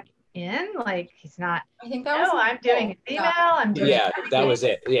doesn't check in. Like he's not, I think that was, I'm doing an email. I'm doing that was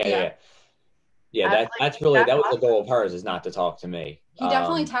it. Yeah. That's really, that was the goal of hers, is not to talk to me. He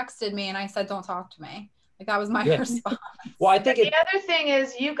definitely texted me and I said, don't talk to me. Like that was my response. Well, I think the other thing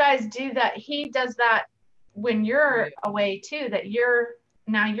is you guys do that. He does that when you're away too, that you're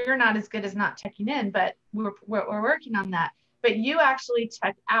not as good as not checking in, but we're working on that. But you actually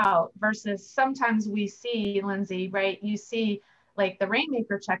check out versus sometimes we see, Lindsay, right? You see like the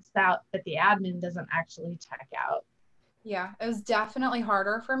Rainmaker checks out, but the admin doesn't actually check out. Yeah, it was definitely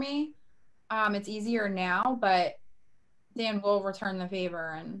harder for me. It's easier now, but Dan will return the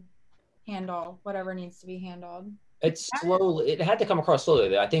favor and handle whatever needs to be handled. It's slowly, it had to come across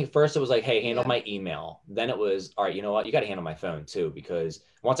slowly. I think first it was like, hey, handle my email. Then it was, all right, you know what? You got to handle my phone too, because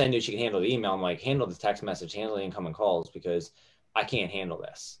once I knew she could handle the email, I'm like, handle the text message, handle the incoming calls, because I can't handle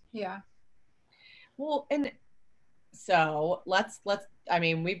this. Yeah. Well, and so let's, I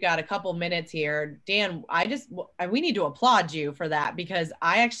mean, we've got a couple minutes here. Dan, we need to applaud you for that, because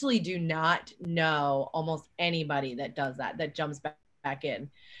I actually do not know almost anybody that does that jumps back in.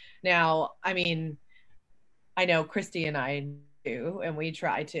 Now, I mean, I know Christy and I do, and we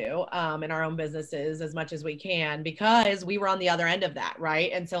try to in our own businesses as much as we can, because we were on the other end of that,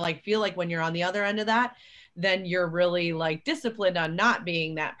 right? And so like feel like when you're on the other end of that, then you're really like disciplined on not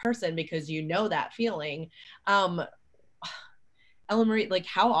being that person, because you know that feeling. Ellenmarie, like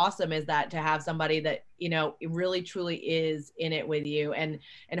how awesome is that to have somebody that, you know, really truly is in it with you, and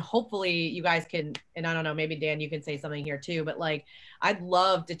hopefully you guys can, and I don't know, maybe Dan, you can say something here too, but like, I'd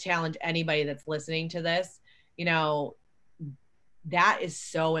love to challenge anybody that's listening to this, you know, that is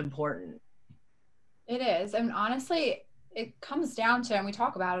so important. It is. And honestly, it comes down to, and we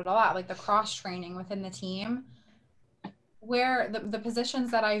talk about it a lot, like the cross training within the team, where the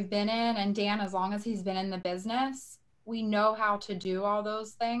positions that I've been in, and Dan, as long as he's been in the business, we know how to do all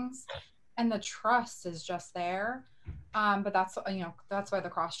those things, and the trust is just there. But that's, you know, that's why the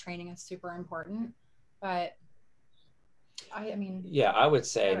cross training is super important. But I mean, yeah, I would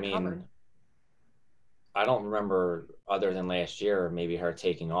say, I mean, I don't remember, other than last year, maybe her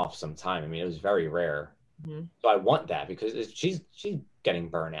taking off some time. I mean, it was very rare. Mm-hmm. So I want that, because she's getting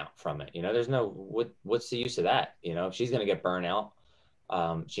burnout from it. You know, there's no, what's the use of that? You know, if she's going to get burnout,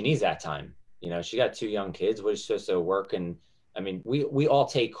 she needs that time. You know, she got 2 young kids, which is supposed to work. And I mean, we all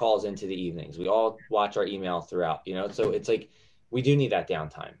take calls into the evenings. We all watch our email throughout, you know, so it's like, we do need that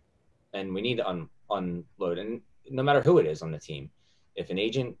downtime, and we need to unload. And no matter who it is on the team, if an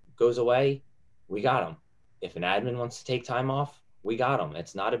agent goes away, we got them. If an admin wants to take time off, we got them.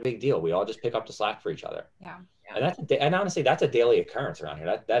 It's not a big deal. We all just pick up the slack for each other. Yeah. And honestly, that's a daily occurrence around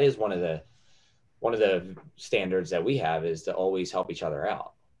here. That is one of the standards that we have, is to always help each other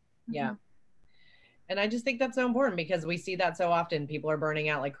out. Yeah. And I just think that's so important, because we see that so often. People are burning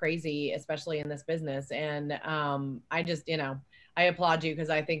out like crazy, especially in this business. And I just, you know, I applaud you, because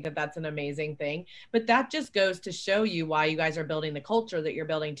I think that that's an amazing thing. But that just goes to show you why you guys are building the culture that you're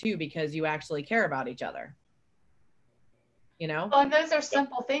building too, because you actually care about each other. You know? Well, and those are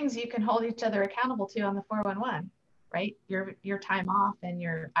simple things you can hold each other accountable to on the 411, right? Your time off, and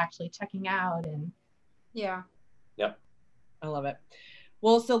you're actually checking out, and yeah. Yep. I love it.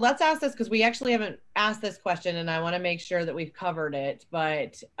 Well, so let's ask this, because we actually haven't asked this question, and I want to make sure that we've covered it.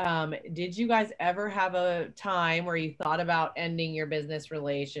 But did you guys ever have a time where you thought about ending your business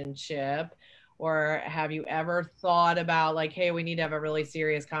relationship? Or have you ever thought about like, hey, we need to have a really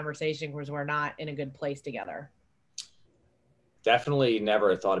serious conversation because we're not in a good place together? Definitely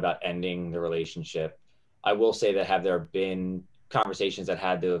never thought about ending the relationship. I will say that, have there been conversations that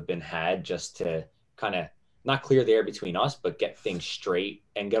had to have been had just to kind of not clear the air between us, but get things straight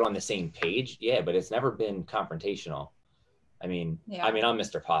and get on the same page? Yeah, but it's never been confrontational. I mean, I'm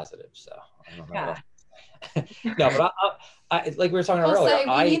Mr. Positive, so I don't know. Yeah. No, but I like we were talking about earlier.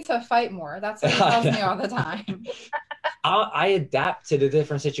 We need to fight more. That's what he tells me all the time. I adapt to the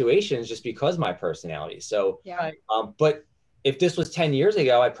different situations just because my personality. So, yeah. But if this was 10 years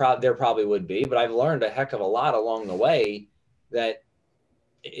ago, there probably would be. But I've learned a heck of a lot along the way, that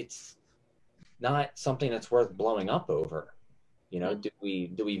it's not something that's worth blowing up over. You know, do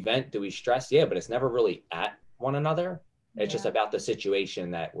we vent? Do we stress? Yeah, but it's never really at one another. It's just about the situation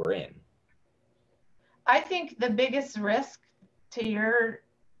that we're in. I think the biggest risk to your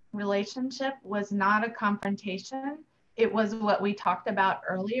relationship was not a confrontation. It was what we talked about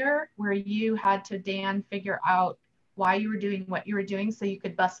earlier, where you had to, Dan, figure out why you were doing what you were doing so you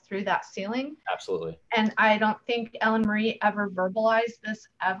could bust through that ceiling. Absolutely. And I don't think Ellenmarie ever verbalized this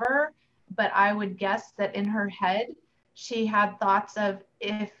ever, but I would guess that in her head, she had thoughts of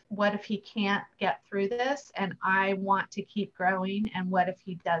what if he can't get through this and I want to keep growing, and what if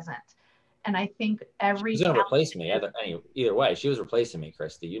he doesn't? And I think every She's going to replace me either way. She was replacing me,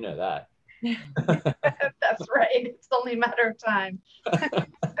 Christy. You know that. That's right. It's only a matter of time.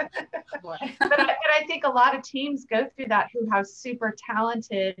 But I think a lot of teams go through that who have super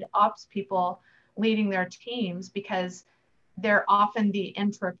talented ops people leading their teams, because they're often the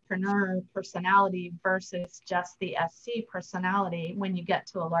entrepreneur personality versus just the SC personality when you get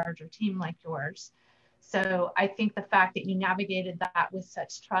to a larger team like yours. So I think the fact that you navigated that with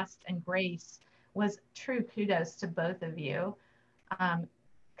such trust and grace was true kudos to both of you.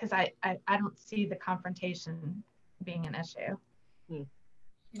 Because I don't see the confrontation being an issue.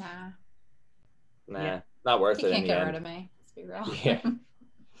 Nah, not worth it. You can't get rid of me. Let's be real. Yeah.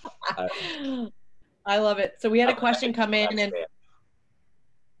 I love it. So we had a question come in, and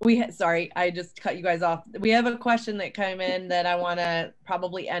sorry, I just cut you guys off. We have a question that came in that I want to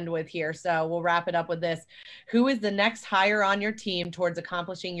probably end with here. So we'll wrap it up with this. Who is the next hire on your team towards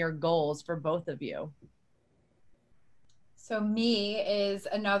accomplishing your goals for both of you? So me is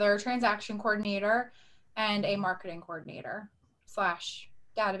another transaction coordinator and a marketing coordinator /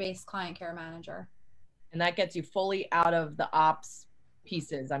 database client care manager. And that gets you fully out of the ops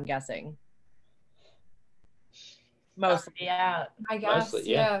pieces, I'm guessing. Mostly, yeah. I guess, mostly,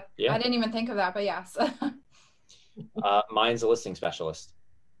 yeah. I didn't even think of that, but yes. Mine's a listing specialist.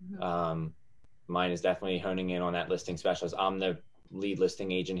 Mm-hmm. Mine is definitely honing in on that listing specialist. I'm the lead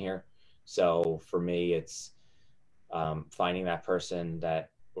listing agent here. So for me, it's finding that person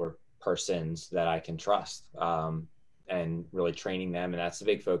or persons that I can trust, and really training them. And that's the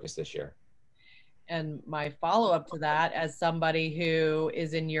big focus this year. And my follow-up to that, as somebody who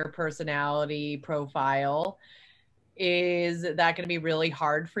is in your personality profile, is that going to be really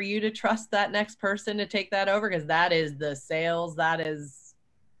hard for you to trust that next person to take that over? Because that is the sales,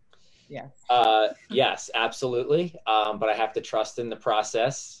 yes. Yes, absolutely. But I have to trust in the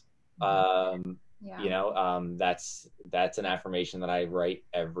process. You know, that's an affirmation that I write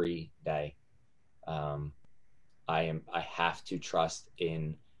every day. I have to trust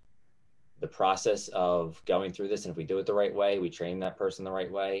in the process of going through this. And if we do it the right way, we train that person the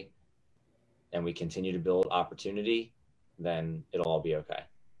right way, and we continue to build opportunity, then it'll all be okay.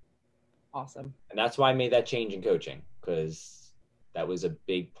 Awesome. And that's why I made that change in coaching, because that was a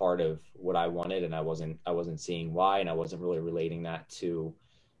big part of what I wanted, and I wasn't seeing why, and I wasn't really relating that to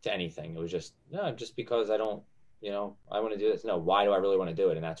anything. It was just, no, just because I don't, I want to do this. No, why do I really want to do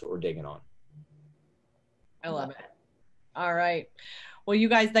it? And that's what we're digging on. I love it. All right. Well, you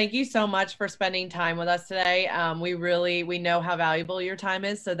guys, thank you so much for spending time with us today. We know how valuable your time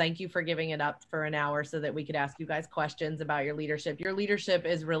is. So thank you for giving it up for an hour so that we could ask you guys questions about your leadership. Your leadership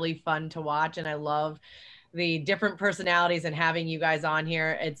is really fun to watch, and I love the different personalities, and having you guys on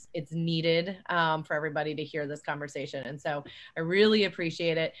here. It's needed for everybody to hear this conversation. And so I really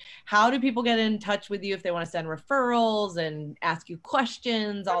appreciate it. How do people get in touch with you if they want to send referrals and ask you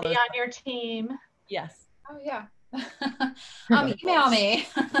questions? All those on your team. Yes. Oh yeah. Email me.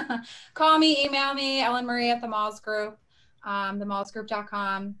 Call me, email me, Ellenmarie at the Mauz Group,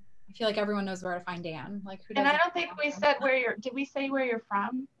 themauzgroup.com. I feel like everyone knows where to find Dan. And I don't think we said did we say where you're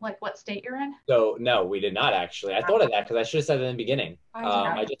from? Like what state you're in? So no, we did not actually. I thought of that because I should have said it in the beginning.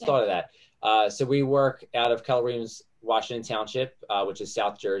 I just thought of that. So we work out of Keller Williams, Washington Township, which is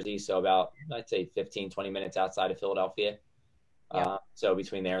South Jersey. So about, I'd say 15, 20 minutes outside of Philadelphia. So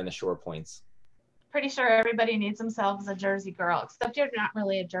between there and the shore points. Pretty sure everybody needs themselves a Jersey girl, except you're not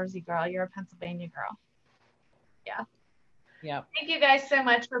really a Jersey girl. You're a Pennsylvania girl. Yeah. Yeah. Thank you guys so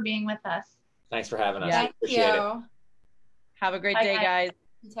much for being with us. Thanks for having us. Yeah. Appreciate it. Have a great day, guys.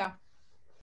 You too.